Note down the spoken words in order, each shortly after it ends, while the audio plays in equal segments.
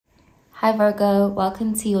Hi Virgo,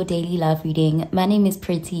 welcome to your daily love reading. My name is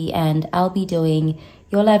Pretty and I'll be doing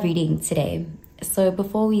your love reading today. So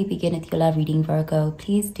before we begin with your love reading, Virgo,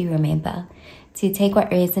 please do remember to take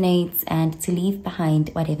what resonates and to leave behind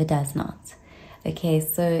whatever does not. Okay,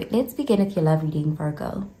 so let's begin with your love reading,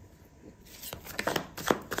 Virgo.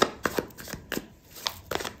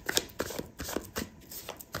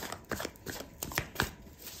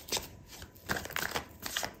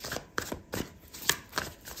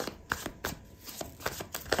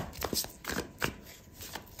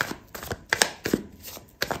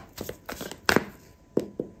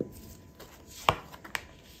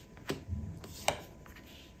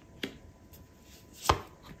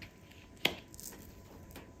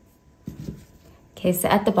 Okay, so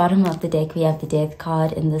at the bottom of the deck, we have the Death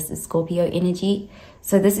card, and this is Scorpio energy.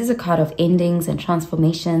 So this is a card of endings and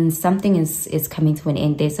transformations. Something is coming to an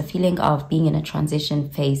end. There's a feeling of being in a transition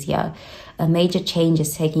phase here. A major change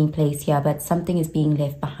is taking place here, but something is being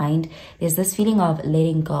left behind. There's this feeling of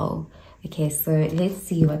letting go. Okay, so let's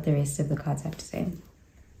see what the rest of the cards have to say.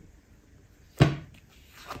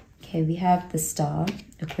 Okay, we have the Star,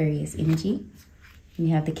 Aquarius energy. We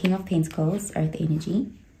have the King of Pentacles, Earth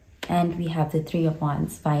energy. And we have the Three of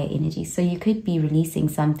Wands, fire energy. So you could be releasing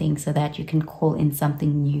something so that you can call in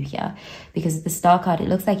something new here. Because the Star card, it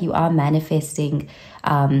looks like you are manifesting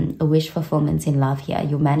a wish fulfillment in love here.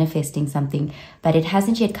 You're manifesting something, but it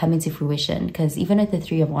hasn't yet come into fruition. Because even with the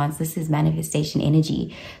Three of Wands, this is manifestation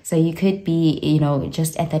energy. So you could be,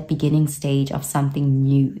 just at that beginning stage of something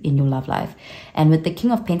new in your love life. And with the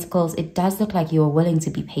King of Pentacles, it does look like you're willing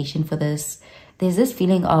to be patient for this. There's this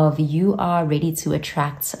feeling of you are ready to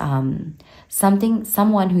attract someone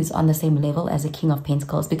who's on the same level as a King of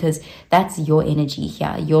Pentacles, because that's your energy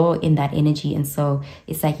here. You're in that energy, and so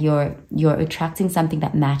it's like you're attracting something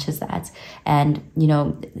that matches that. And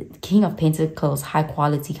King of Pentacles, high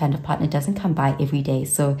quality kind of partner, doesn't come by every day.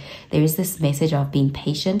 So there is this message of being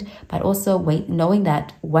patient, but also knowing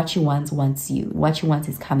that what you want wants you. What you want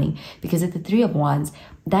is coming, because with the Three of Wands,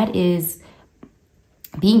 that is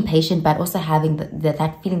being patient, but also having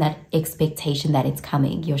that feeling, that expectation that it's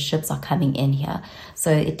coming. Your ships are coming in here.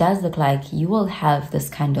 So it does look like you will have this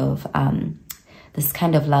kind of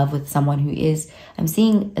love with someone who is, I'm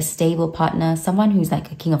seeing a stable partner, someone who's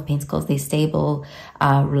like a King of Pentacles. They're stable,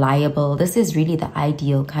 reliable. This is really the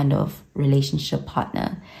ideal kind of relationship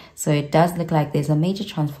partner. So it does look like there's a major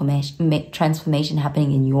transformation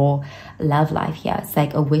happening in your love life here. It's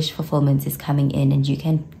like a wish fulfillment is coming in, and you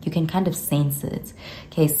can kind of sense it.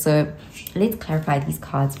 Okay, so let's clarify these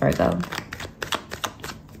cards, Virgo.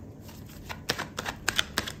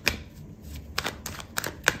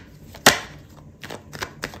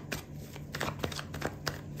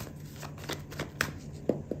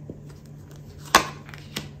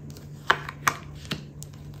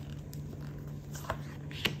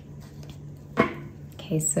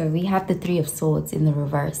 Okay, so we have the Three of Swords in the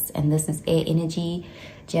reverse, and this is air energy,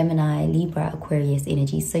 Gemini, Libra, Aquarius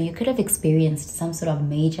energy. So you could have experienced some sort of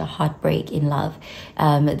major heartbreak in love.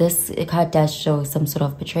 This card does show some sort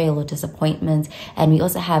of betrayal or disappointment, and we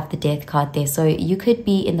also have the Death card there. So you could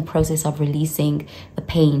be in the process of releasing the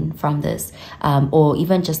pain from this, or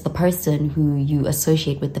even just the person who you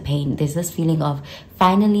associate with the pain. There's this feeling of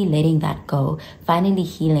finally letting that go, finally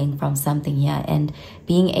healing from something here, and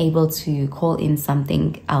being able to call in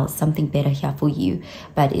something else, something better here for you.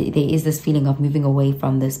 But there is this feeling of moving away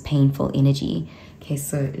from this painful energy. Okay,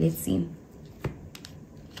 so let's see.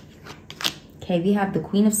 Okay, we have the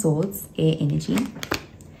Queen of Swords, air energy,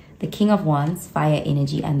 the King of Wands, fire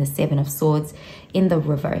energy, and the Seven of Swords in the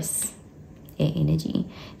reverse, air energy.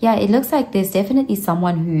 Yeah, it looks like there's definitely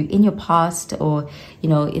someone who in your past, or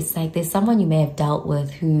it's like there's someone you may have dealt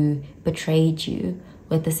with who betrayed you.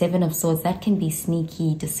 With the Seven of Swords, that can be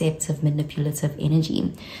sneaky, deceptive, manipulative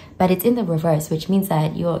energy. But it's in the reverse, which means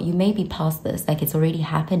that you may be past this. Like, it's already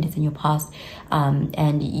happened, it's in your past,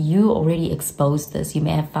 and you already exposed this. You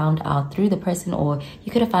may have found out through the person, or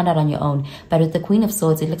you could have found out on your own. But with the Queen of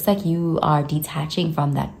Swords, it looks like you are detaching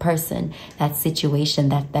from that person, that situation,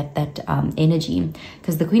 that energy.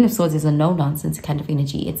 Because the Queen of Swords is a no-nonsense kind of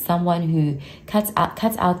energy. It's someone who cuts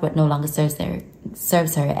out what no longer serves her.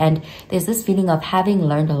 And there's this feeling of having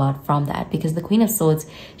learned a lot from that, because the Queen of Swords,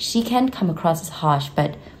 she can come across as harsh,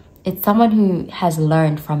 but it's someone who has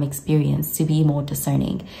learned from experience to be more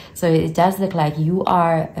discerning. So it does look like you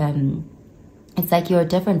are it's like you're a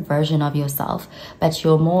different version of yourself, but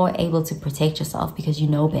you're more able to protect yourself because you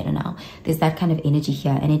know better now. There's that kind of energy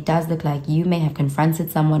here, and it does look like you may have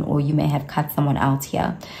confronted someone, or you may have cut someone out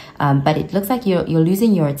here, but it looks like you're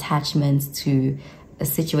losing your attachment to a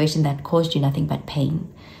situation that caused you nothing but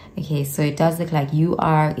pain. Okay, so it does look like you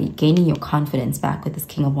are gaining your confidence back with this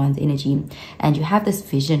King of Wands energy, and you have this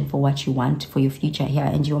vision for what you want for your future here,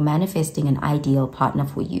 and you're manifesting an ideal partner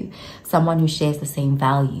for you, someone who shares the same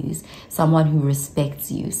values, someone who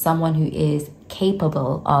respects you, someone who is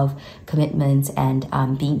capable of commitment and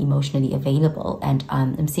being emotionally available. And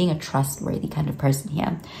I'm seeing a trustworthy kind of person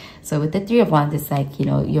here. So with the Three of Wands, it's like, you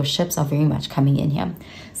know, your ships are very much coming in here.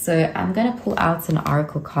 So I'm gonna pull out an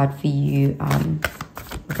oracle card for you,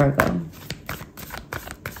 Virgo.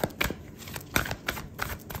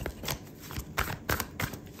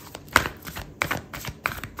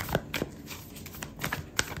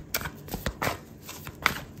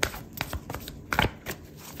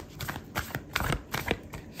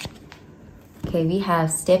 Okay, we have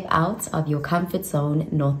step out of your comfort zone,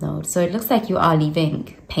 North Node. So it looks like you are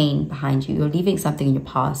leaving pain behind you. You're leaving something in your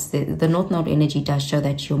past. The North Node energy does show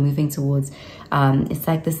that you're moving towards, it's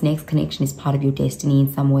like this next connection is part of your destiny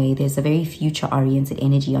in some way. There's a very future-oriented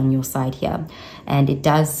energy on your side here. And it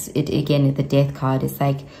again, the Death card, is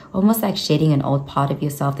like almost like shedding an old part of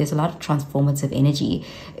yourself. There's a lot of transformative energy.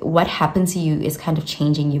 What happened to you is kind of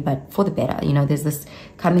changing you, but for the better. You know, there's this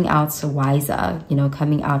coming out so wiser, you know,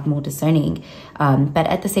 coming out more discerning. But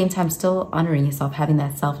at the same time, still honoring yourself, having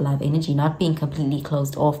that self-love energy, not being completely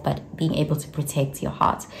closed off, but being able to protect your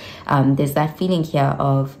heart. There's that feeling here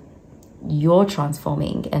of you're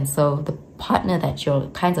transforming. And so the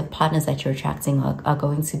kinds of partners that you're attracting are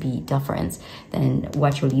going to be different than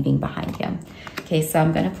what you're leaving behind here. Okay, so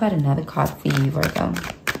I'm going to put another card for you, Virgo.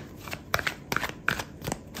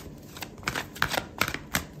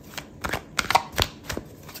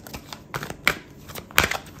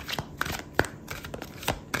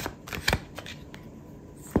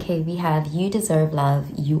 Okay, we have you deserve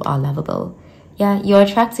love, you are lovable. Yeah, you're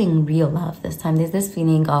attracting real love this time. There's this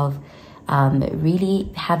feeling of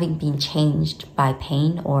really having been changed by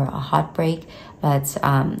pain or a heartbreak, but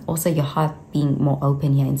also your heart being more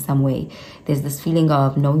open here in some way. There's this feeling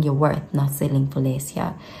of knowing your worth, not settling for less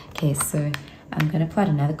here. Okay, so I'm going to put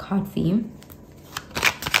another card for you.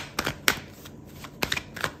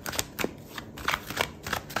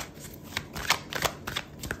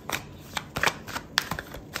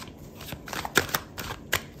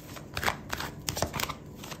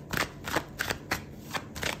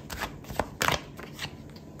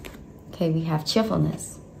 Okay, we have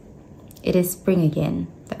cheerfulness. It is spring again.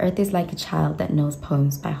 The earth is like a child that knows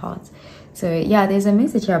poems by heart. So yeah, there's a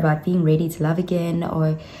message here about being ready to love again,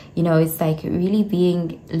 or, you know, it's like really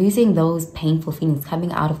losing those painful feelings,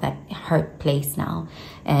 coming out of that hurt place now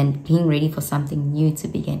and being ready for something new to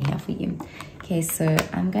begin here for you. Okay, so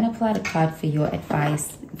I'm gonna pull out a card for your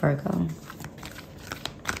advice, Virgo.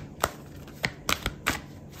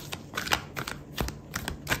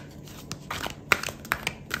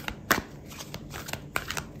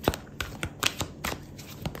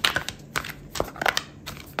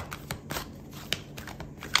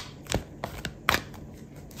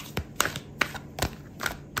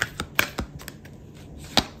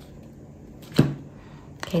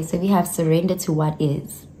 Okay, so we have surrender to what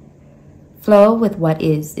is. Flow with what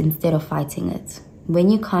is instead of fighting it. When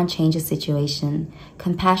you can't change a situation,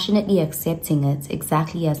 compassionately accepting it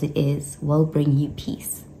exactly as it is will bring you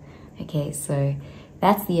peace. Okay, so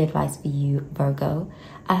that's the advice for you, Virgo.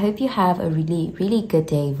 I hope you have a really, really good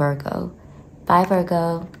day, Virgo. Bye,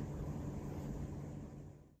 Virgo.